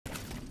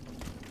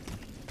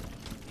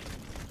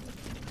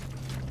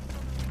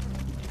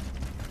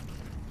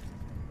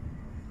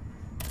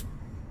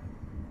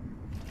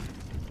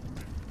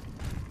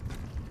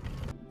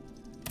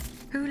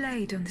Who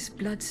laid on this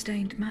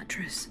blood-stained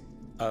mattress?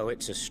 Oh,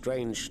 it's a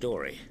strange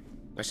story.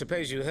 I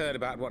suppose you heard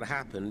about what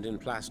happened in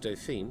Place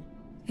Dauphine?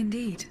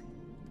 Indeed.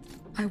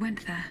 I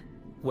went there.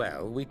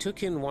 Well, we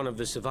took in one of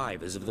the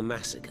survivors of the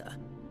massacre.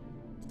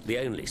 The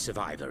only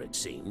survivor, it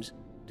seems.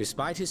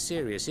 Despite his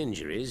serious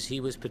injuries, he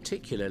was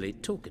particularly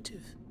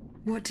talkative.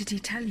 What did he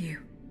tell you?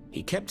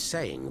 He kept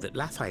saying that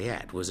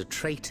Lafayette was a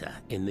traitor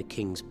in the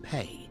king's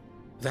pay.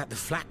 That the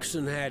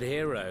flaxen-haired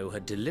hero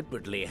had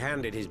deliberately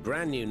handed his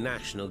brand new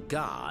National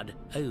Guard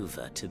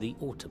over to the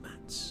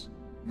Ottomans.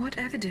 What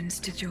evidence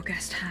did your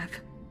guest have?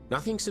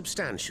 Nothing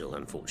substantial,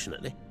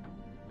 unfortunately.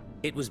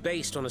 It was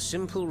based on a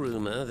simple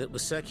rumor that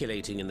was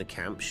circulating in the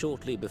camp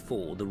shortly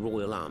before the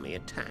Royal Army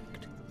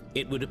attacked.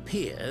 It would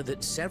appear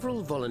that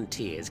several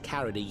volunteers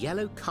carried a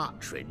yellow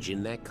cartridge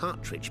in their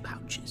cartridge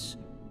pouches.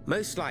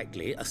 Most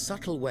likely a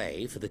subtle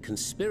way for the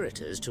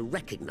conspirators to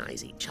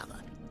recognize each other.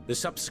 The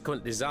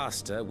subsequent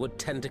disaster would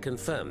tend to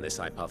confirm this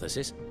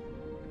hypothesis.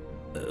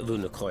 Vous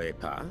ne croyez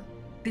pas?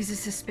 These are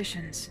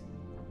suspicions.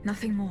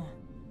 Nothing more.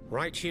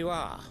 Right you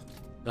are.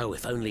 Oh,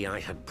 if only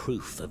I had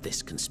proof of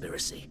this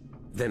conspiracy.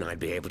 Then I'd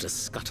be able to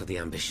scutter the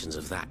ambitions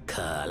of that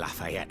cur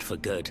Lafayette for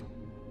good.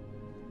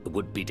 The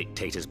would-be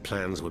dictator's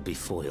plans would be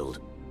foiled.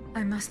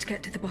 I must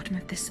get to the bottom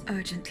of this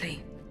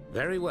urgently.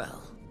 Very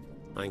well.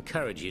 I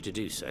encourage you to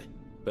do so.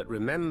 But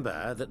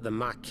remember that the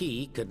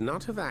Marquis could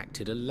not have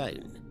acted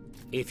alone.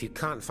 If you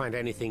can't find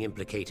anything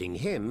implicating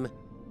him,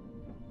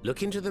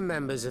 look into the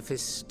members of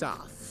his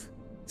staff.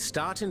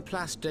 Start in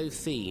Place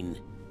Dauphine,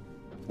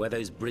 where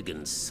those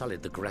brigands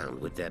sullied the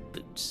ground with their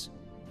boots.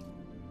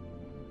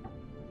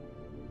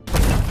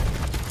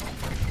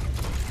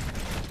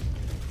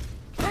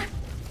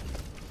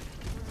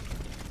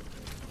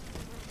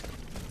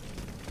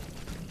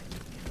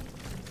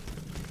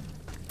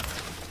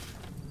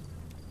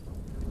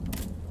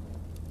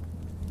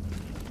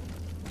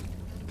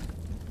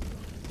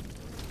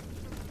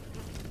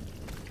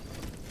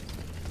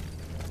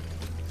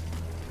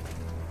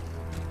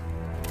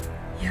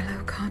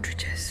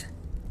 Cartridges.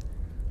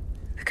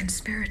 The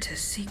conspirator's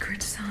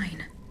secret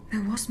sign.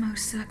 There was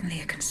most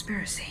certainly a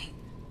conspiracy.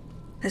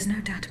 There's no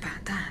doubt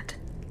about that.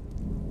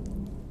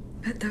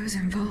 But those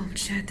involved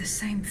shared the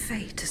same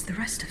fate as the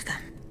rest of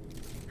them.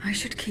 I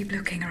should keep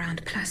looking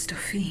around Place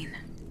Dauphine.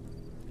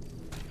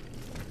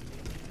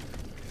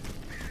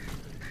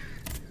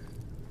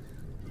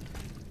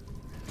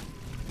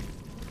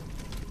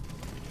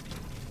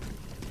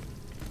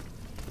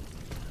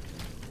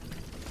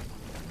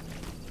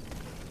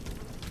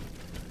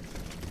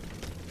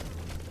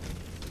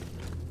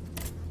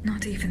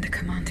 Not even the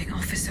commanding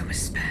officer was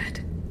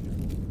spared.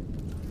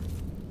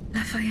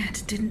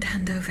 Lafayette didn't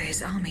hand over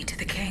his army to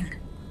the king.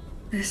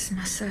 This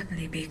must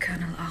certainly be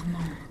Colonel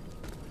Armand.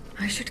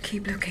 I should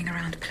keep looking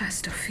around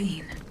Place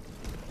Dauphine.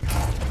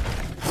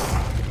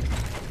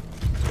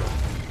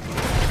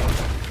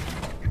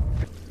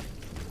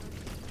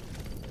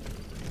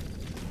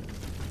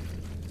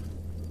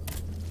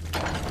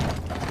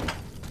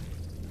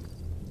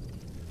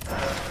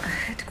 A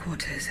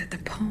headquarters at the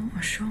Pont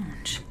au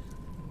Change.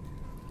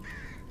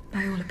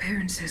 By all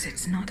appearances,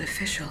 it's not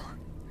official.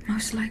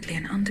 Most likely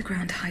an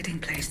underground hiding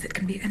place that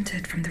can be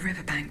entered from the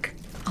riverbank.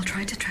 I'll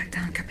try to track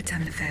down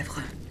Capitaine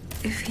Lefebvre.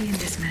 If he and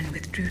his men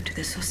withdrew to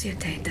the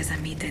Société des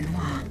Amis des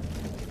Noirs,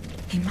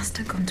 he must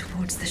have gone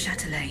towards the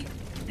Châtelet.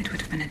 It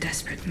would have been a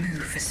desperate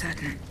move for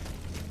certain.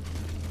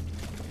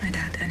 I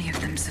doubt any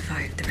of them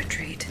survived the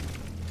retreat.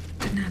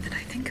 But now that I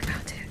think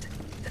about it,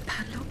 the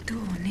padlocked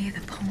door near the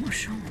Pont au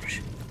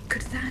Change,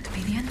 could that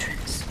be the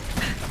entrance?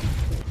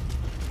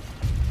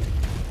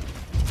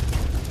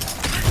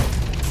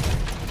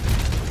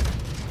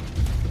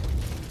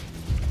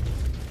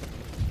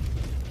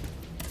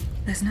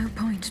 There's no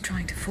point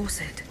trying to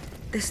force it.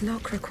 This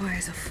lock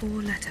requires a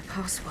 4-letter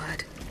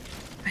password.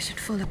 I should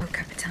follow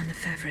Capitaine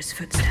Lefebvre's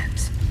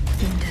footsteps.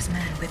 He and his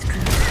men withdrew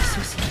to the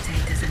Société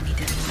des Amis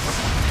des Noirs.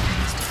 They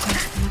must have gone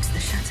towards the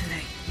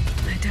Châtelet.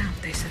 I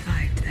doubt they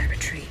survived their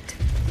retreat.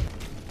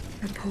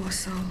 The poor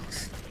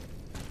souls.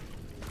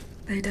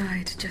 They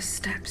died just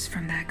steps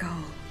from their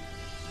goal.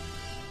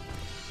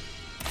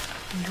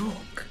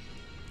 York.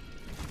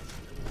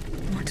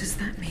 What does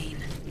that mean?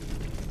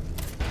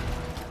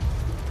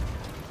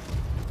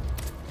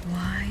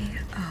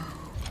 Y-O-R-K.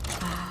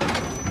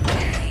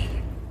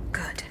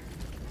 Good.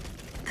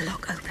 The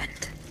lock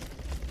opened.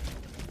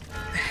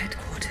 The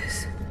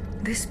headquarters.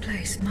 This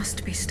place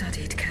must be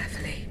studied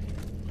carefully.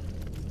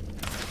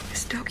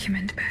 This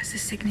document bears the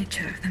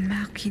signature of the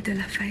Marquis de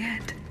La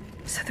Fayette,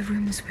 so the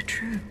rumors were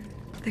true.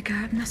 The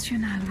Garde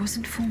Nationale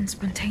wasn't formed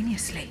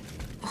spontaneously.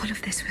 All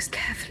of this was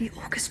carefully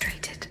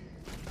orchestrated.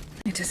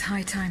 It is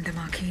high time the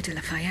Marquis de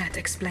La Fayette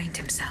explained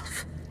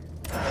himself.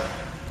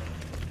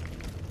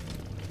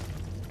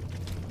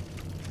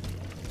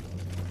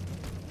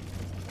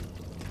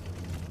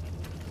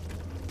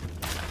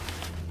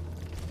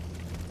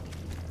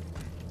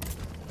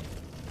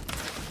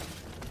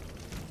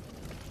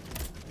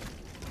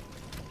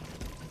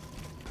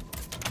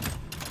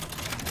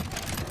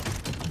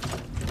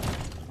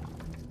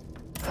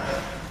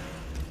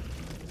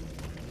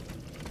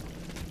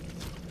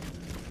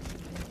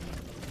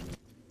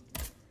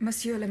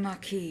 Monsieur le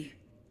Marquis,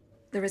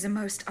 there is a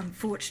most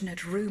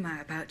unfortunate rumor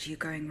about you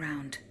going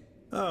round.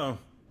 Oh,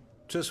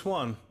 just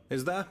one,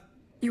 is there?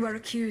 You are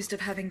accused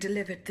of having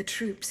delivered the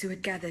troops who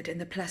had gathered in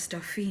the Place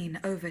Dauphine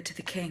over to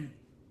the king.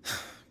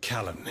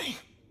 Calumny.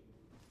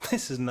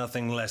 This is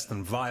nothing less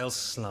than vile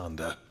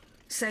slander.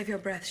 Save your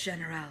breath,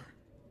 General.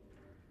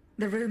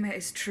 The rumor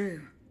is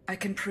true. I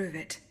can prove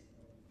it.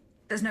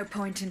 There's no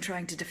point in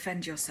trying to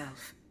defend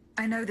yourself.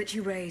 I know that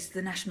you raised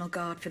the National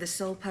Guard for the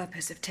sole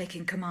purpose of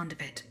taking command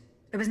of it.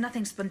 There was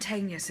nothing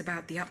spontaneous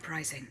about the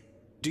uprising.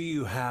 Do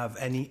you have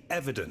any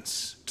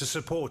evidence to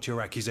support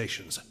your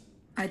accusations?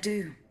 I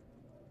do.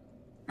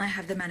 I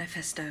have the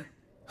manifesto.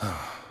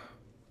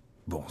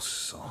 Bon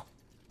sang.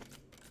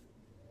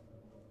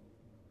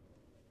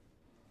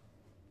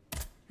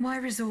 Why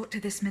resort to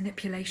this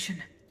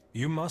manipulation?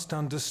 You must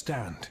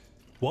understand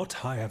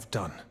what I have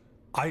done.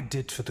 I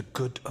did for the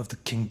good of the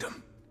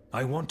kingdom.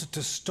 I wanted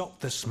to stop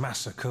this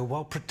massacre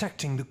while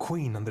protecting the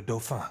Queen and the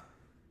Dauphin.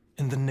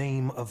 In the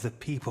name of the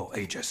people,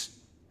 Aegis.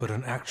 But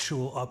an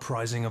actual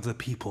uprising of the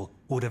people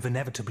would have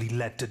inevitably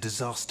led to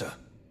disaster.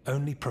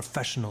 Only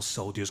professional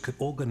soldiers could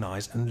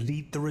organize and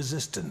lead the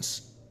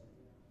resistance.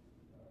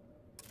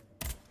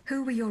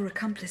 Who were your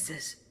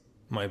accomplices?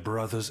 My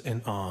brothers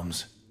in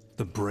arms,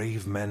 the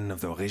brave men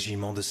of the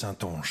Régiment de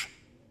Saintonge,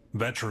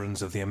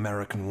 veterans of the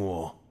American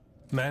War,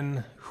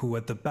 men who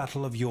at the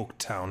Battle of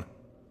Yorktown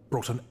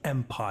brought an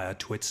empire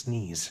to its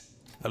knees.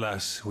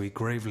 Alas, we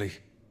gravely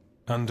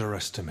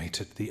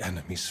underestimated the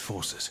enemy's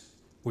forces.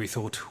 We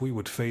thought we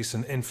would face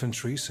an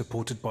infantry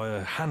supported by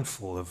a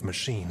handful of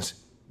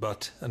machines,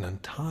 but an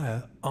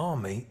entire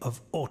army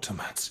of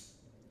automats.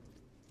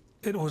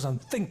 It was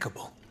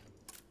unthinkable.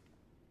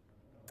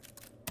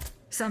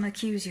 Some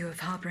accuse you of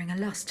harboring a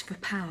lust for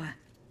power.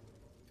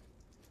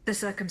 The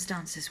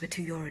circumstances were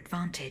to your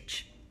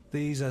advantage.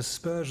 These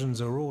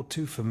aspersions are all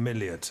too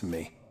familiar to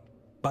me.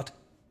 But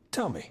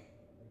tell me,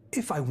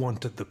 if I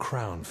wanted the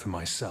crown for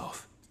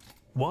myself,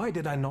 why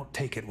did I not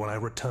take it when I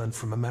returned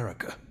from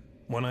America?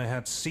 When I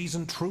had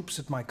seasoned troops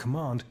at my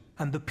command,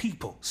 and the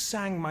people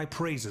sang my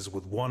praises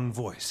with one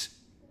voice.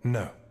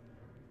 No,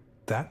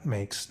 that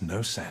makes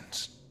no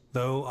sense.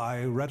 Though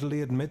I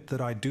readily admit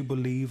that I do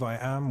believe I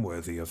am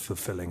worthy of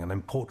fulfilling an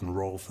important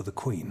role for the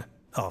Queen,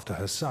 after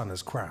her son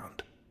is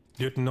crowned.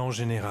 Lieutenant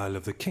General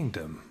of the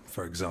Kingdom,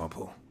 for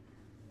example.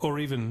 Or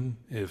even,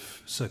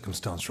 if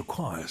circumstance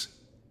requires,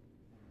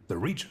 the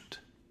Regent.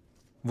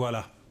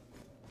 Voila.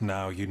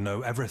 Now you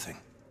know everything.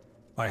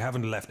 I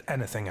haven't left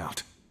anything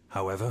out.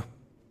 However,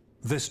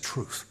 this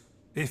truth,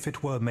 if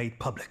it were made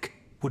public,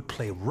 would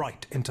play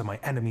right into my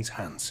enemy's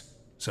hands.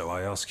 So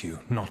I ask you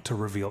not to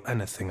reveal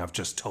anything I've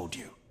just told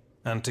you,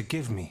 and to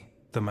give me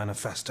the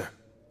manifesto.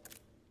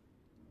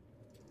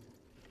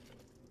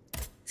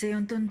 C'est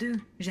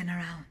entendu,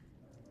 General.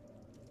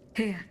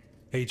 Here.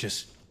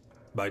 Aegis,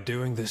 by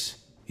doing this,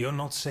 you're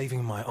not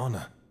saving my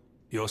honor.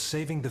 You're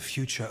saving the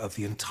future of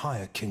the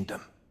entire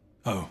kingdom.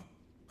 Oh,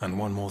 and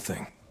one more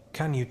thing.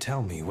 Can you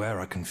tell me where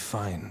I can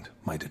find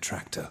my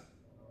detractor?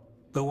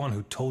 The one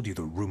who told you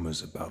the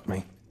rumors about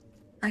me?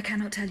 I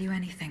cannot tell you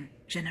anything,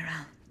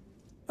 General.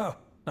 Oh,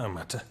 no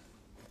matter.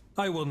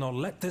 I will not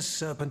let this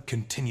serpent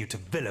continue to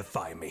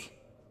vilify me.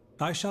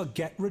 I shall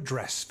get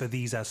redress for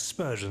these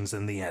aspersions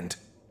in the end.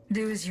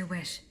 Do as you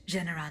wish,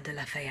 General de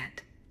La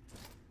Fayette.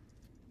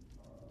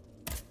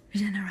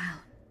 General,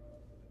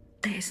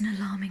 there is an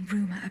alarming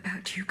rumor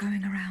about you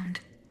going around.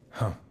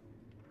 Huh.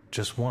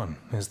 Just one,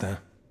 is there?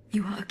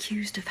 You are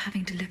accused of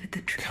having delivered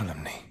the truth.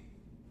 Calumny.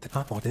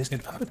 What is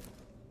it?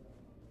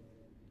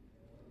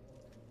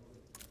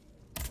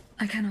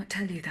 I cannot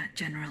tell you that,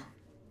 General.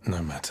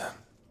 No matter.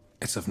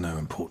 It's of no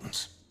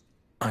importance.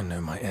 I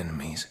know my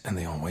enemies, and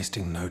they are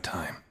wasting no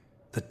time.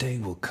 The day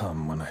will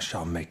come when I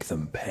shall make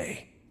them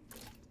pay.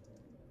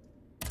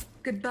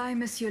 Goodbye,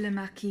 Monsieur le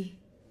Marquis.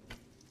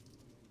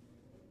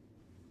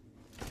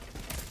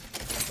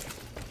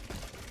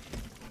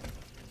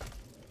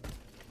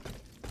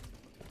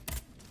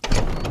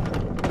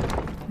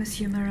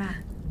 Monsieur Marat.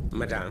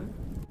 Madame?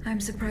 I'm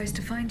surprised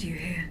to find you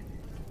here.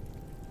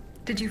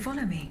 Did you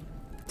follow me?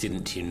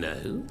 Didn't you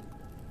know?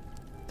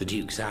 The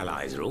Duke's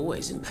allies are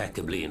always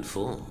impeccably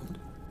informed.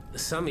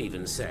 Some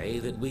even say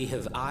that we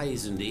have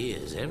eyes and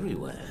ears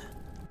everywhere.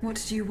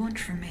 What do you want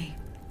from me?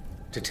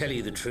 To tell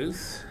you the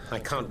truth, I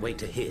can't wait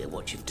to hear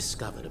what you've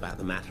discovered about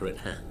the matter at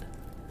hand.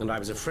 And I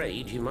was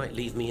afraid you might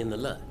leave me in the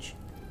lurch.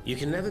 You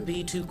can never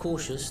be too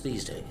cautious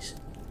these days.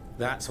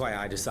 That's why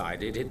I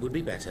decided it would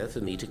be better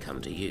for me to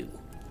come to you.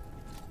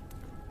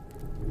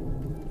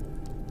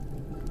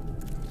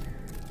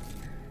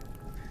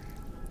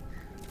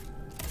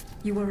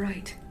 You were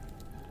right.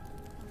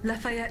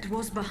 Lafayette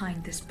was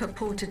behind this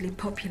purportedly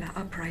popular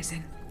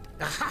uprising.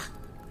 Aha!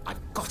 I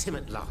got him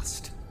at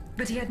last.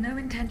 But he had no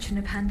intention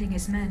of handing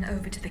his men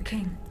over to the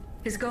king.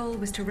 His goal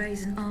was to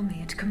raise an army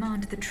and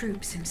command the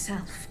troops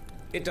himself.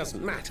 It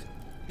doesn't matter.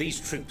 These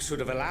troops would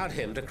have allowed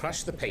him to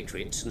crush the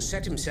Patriots and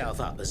set himself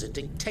up as a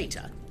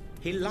dictator.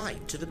 He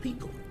lied to the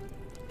people.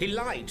 He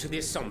lied to the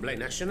Assemblée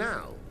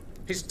Nationale.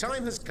 His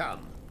time has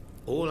come.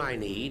 All I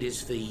need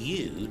is for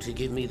you to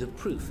give me the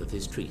proof of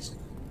his treason.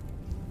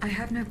 I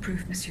have no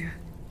proof, monsieur.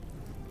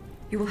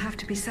 You will have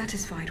to be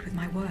satisfied with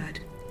my word.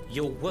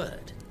 Your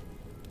word?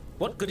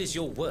 What good is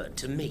your word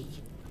to me?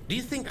 Do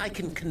you think I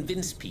can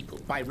convince people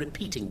by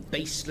repeating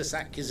baseless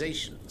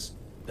accusations?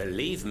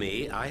 Believe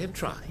me, I have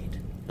tried,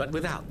 but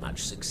without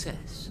much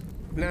success.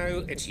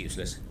 No, it's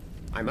useless.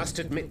 I must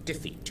admit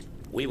defeat.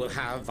 We will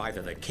have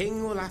either the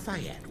King or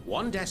Lafayette,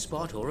 one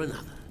despot or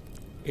another.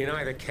 In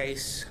either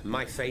case,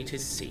 my fate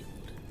is sealed.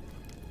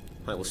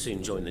 I will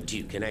soon join the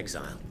Duke in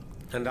exile,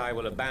 and I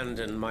will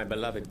abandon my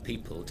beloved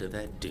people to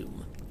their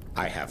doom.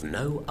 I have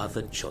no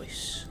other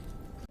choice.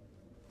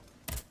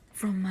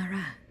 From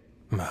Marat.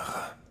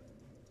 Marat.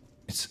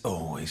 It's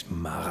always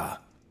Marat.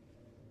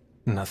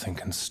 Nothing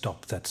can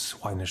stop that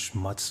swinish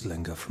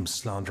mudslinger from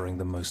slandering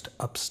the most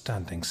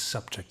upstanding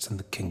subjects in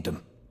the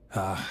kingdom.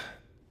 Ah,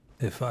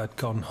 if I'd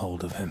gotten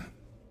hold of him,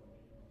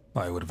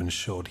 I would have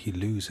ensured he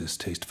loses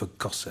taste for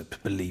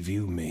gossip, believe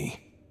you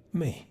me.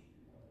 Me,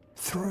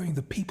 throwing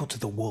the people to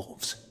the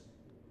wolves.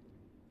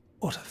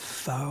 What a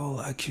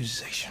foul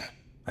accusation.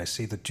 I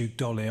see the Duc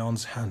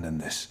d'Orléans' hand in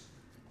this.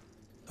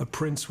 A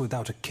prince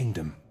without a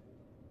kingdom,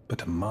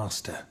 but a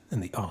master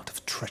in the art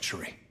of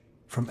treachery.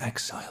 From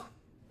exile,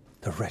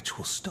 the wretch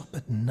will stop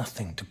at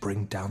nothing to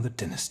bring down the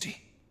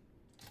dynasty.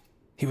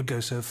 He would go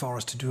so far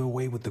as to do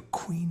away with the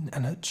queen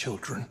and her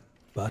children,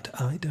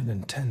 but I don't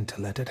intend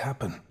to let it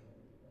happen.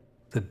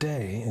 The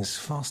day is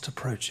fast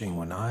approaching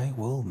when I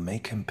will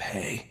make him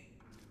pay.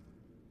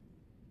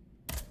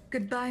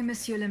 Goodbye,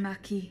 Monsieur le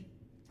Marquis.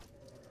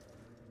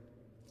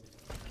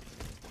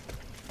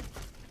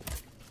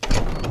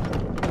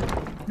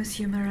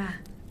 Monsieur Marat.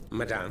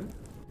 Madame?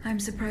 I'm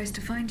surprised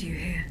to find you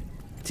here.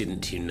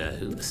 Didn't you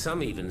know?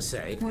 Some even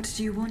say... What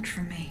do you want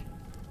from me?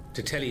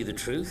 To tell you the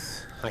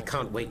truth, I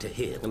can't wait to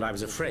hear, and I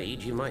was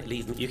afraid you might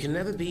leave me. You can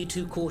never be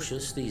too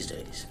cautious these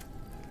days.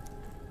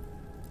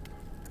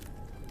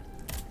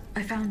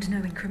 I found no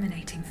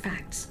incriminating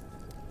facts.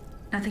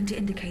 Nothing to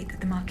indicate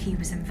that the Marquis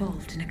was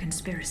involved in a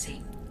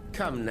conspiracy.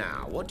 Come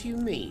now, what do you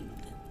mean?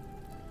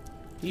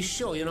 You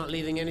sure you're not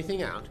leaving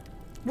anything out?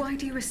 Why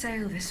do you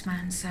assail this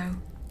man so?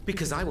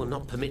 Because I will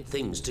not permit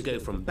things to go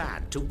from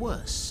bad to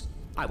worse.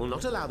 I will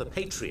not allow the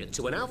patriots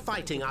who are now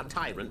fighting our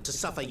tyrant to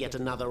suffer yet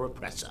another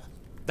oppressor.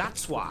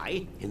 That's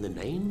why, in the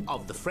name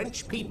of the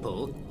French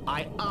people,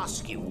 I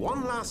ask you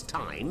one last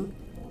time,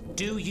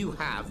 do you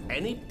have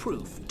any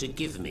proof to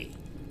give me?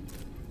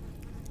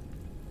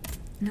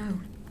 No.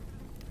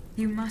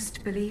 You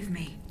must believe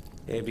me.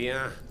 Eh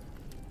bien,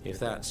 if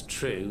that's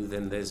true,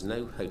 then there's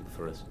no hope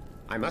for us.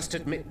 I must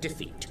admit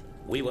defeat.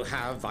 We will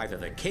have either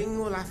the King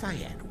or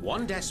Lafayette,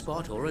 one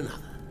despot or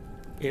another.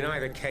 In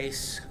either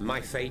case, my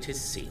fate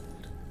is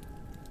sealed.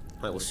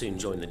 I will soon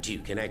join the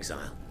Duke in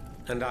exile,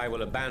 and I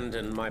will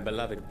abandon my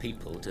beloved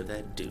people to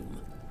their doom.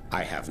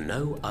 I have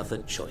no other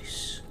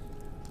choice.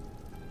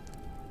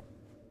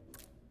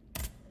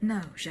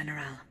 No,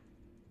 General.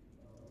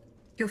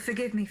 You'll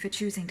forgive me for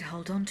choosing to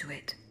hold on to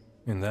it.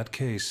 In that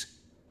case,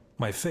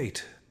 my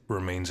fate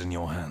remains in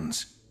your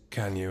hands.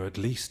 Can you at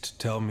least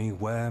tell me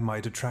where my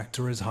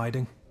detractor is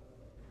hiding?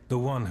 The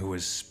one who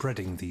is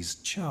spreading these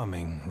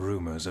charming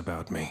rumors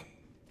about me.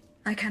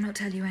 I cannot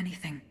tell you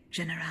anything,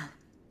 General.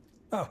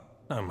 Oh,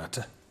 no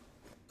matter.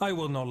 I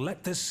will not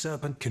let this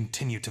serpent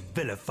continue to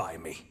vilify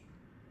me.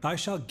 I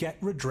shall get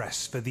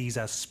redress for these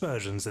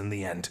aspersions in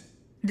the end.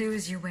 Do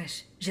as you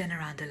wish,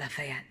 General de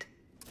Lafayette.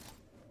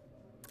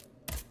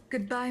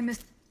 Goodbye, Miss...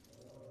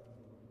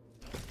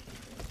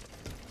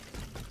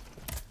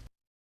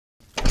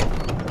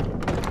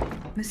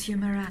 Monsieur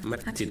Marat.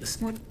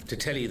 What? To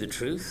tell you the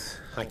truth,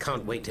 I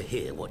can't wait to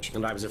hear what you...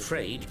 And I was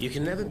afraid you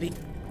can never be...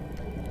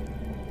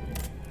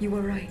 You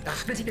were right,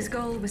 but his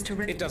goal was to...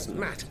 It doesn't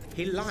matter.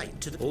 He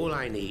lied to the... All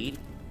I need...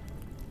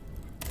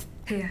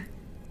 Here.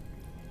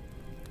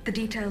 The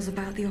details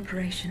about the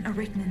operation are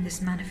written in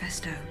this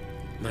manifesto.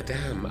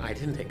 Madame, I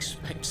didn't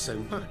expect so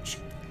much.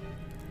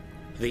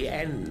 The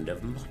end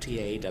of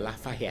Mortier de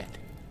Lafayette.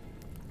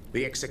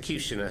 The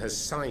executioner has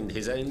signed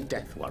his own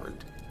death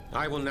warrant.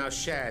 I will now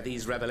share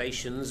these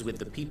revelations with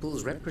the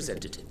people's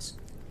representatives.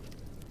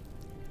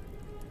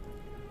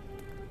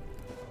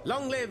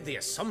 Long live the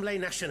Assemblée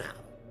Nationale.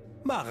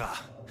 Marat,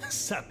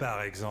 ça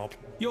par exemple.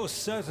 You're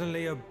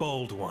certainly a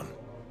bold one.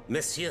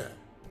 Monsieur,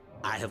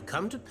 I have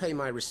come to pay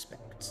my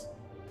respects.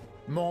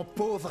 Mon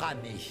pauvre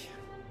ami,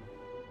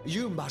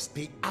 you must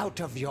be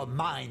out of your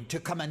mind to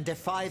come and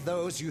defy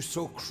those you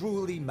so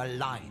cruelly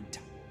maligned.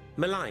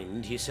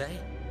 Maligned, you say?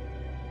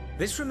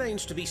 This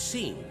remains to be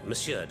seen,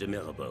 Monsieur de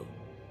Mirabeau.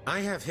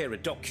 I have here a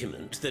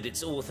document that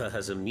its author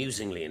has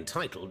amusingly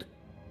entitled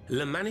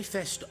Le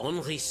Manifeste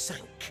Henri V.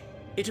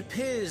 It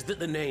appears that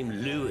the name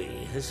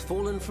Louis has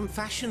fallen from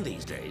fashion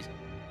these days.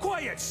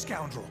 Quiet,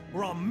 scoundrel,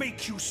 or I'll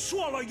make you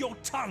swallow your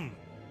tongue!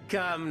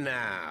 Come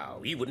now,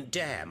 you wouldn't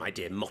dare, my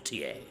dear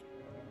Mortier.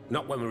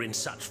 Not when we're in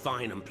such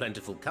fine and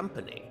plentiful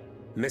company.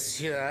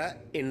 Monsieur,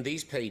 in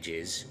these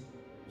pages,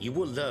 you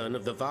will learn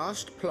of the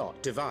vast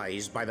plot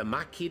devised by the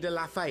Marquis de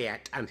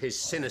Lafayette and his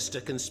sinister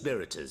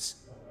conspirators.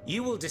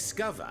 you will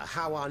discover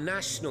how our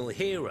national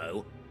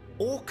hero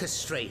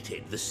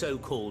orchestrated the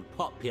so-called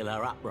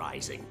popular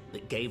uprising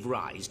that gave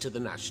rise to the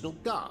National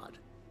Guard.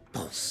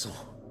 Bon sang.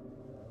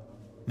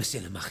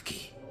 Monsieur le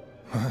Marquis.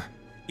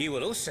 You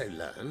will also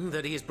learn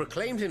that he has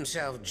proclaimed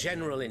himself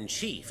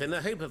General-in-Chief in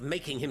the hope of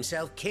making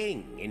himself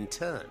king in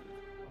turn,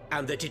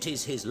 and that it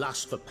is his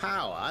lust for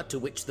power to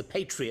which the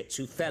patriots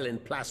who fell in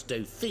Place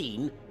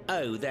Dauphine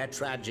owe their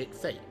tragic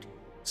fate.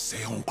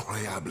 C'est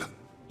incroyable.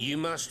 You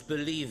must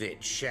believe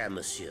it, cher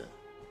monsieur,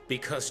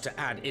 because to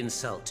add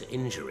insult to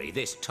injury,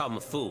 this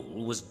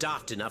tomfool was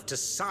daft enough to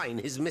sign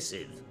his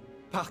missive.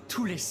 Par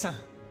tous les saints.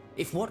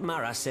 If what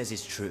Marat says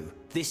is true,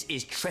 this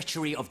is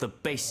treachery of the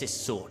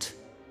basest sort.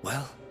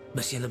 Well,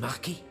 Monsieur le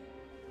Marquis,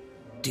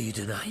 do you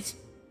deny it?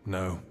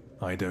 No,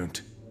 I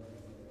don't.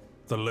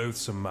 The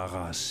loathsome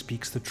Marat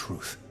speaks the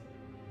truth.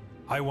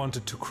 I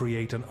wanted to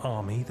create an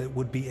army that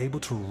would be able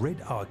to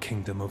rid our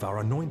kingdom of our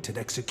anointed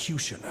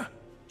executioner,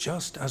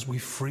 just as we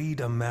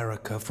freed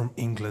America from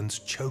England's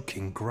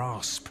choking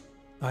grasp.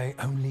 I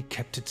only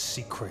kept it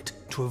secret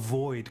to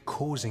avoid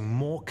causing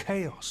more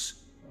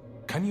chaos.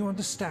 Can you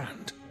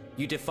understand?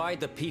 You defied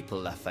the people,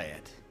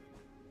 Lafayette.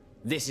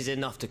 This is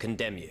enough to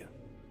condemn you.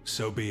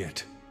 So be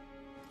it.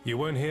 You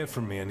won't hear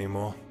from me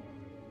anymore.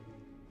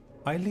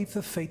 I leave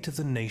the fate of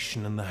the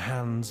nation in the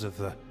hands of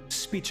the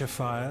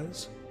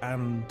speechifiers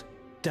and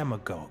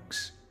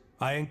demagogues.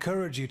 I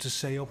encourage you to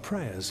say your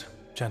prayers,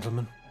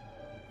 gentlemen,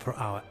 for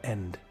our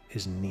end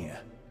is near.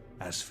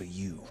 As for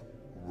you,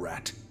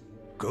 rat,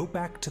 go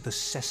back to the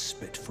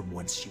cesspit from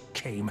whence you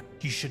came.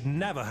 You should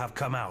never have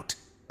come out.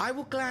 I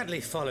will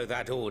gladly follow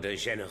that order,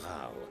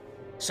 General.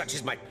 Such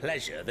is my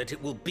pleasure that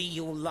it will be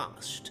your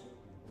last.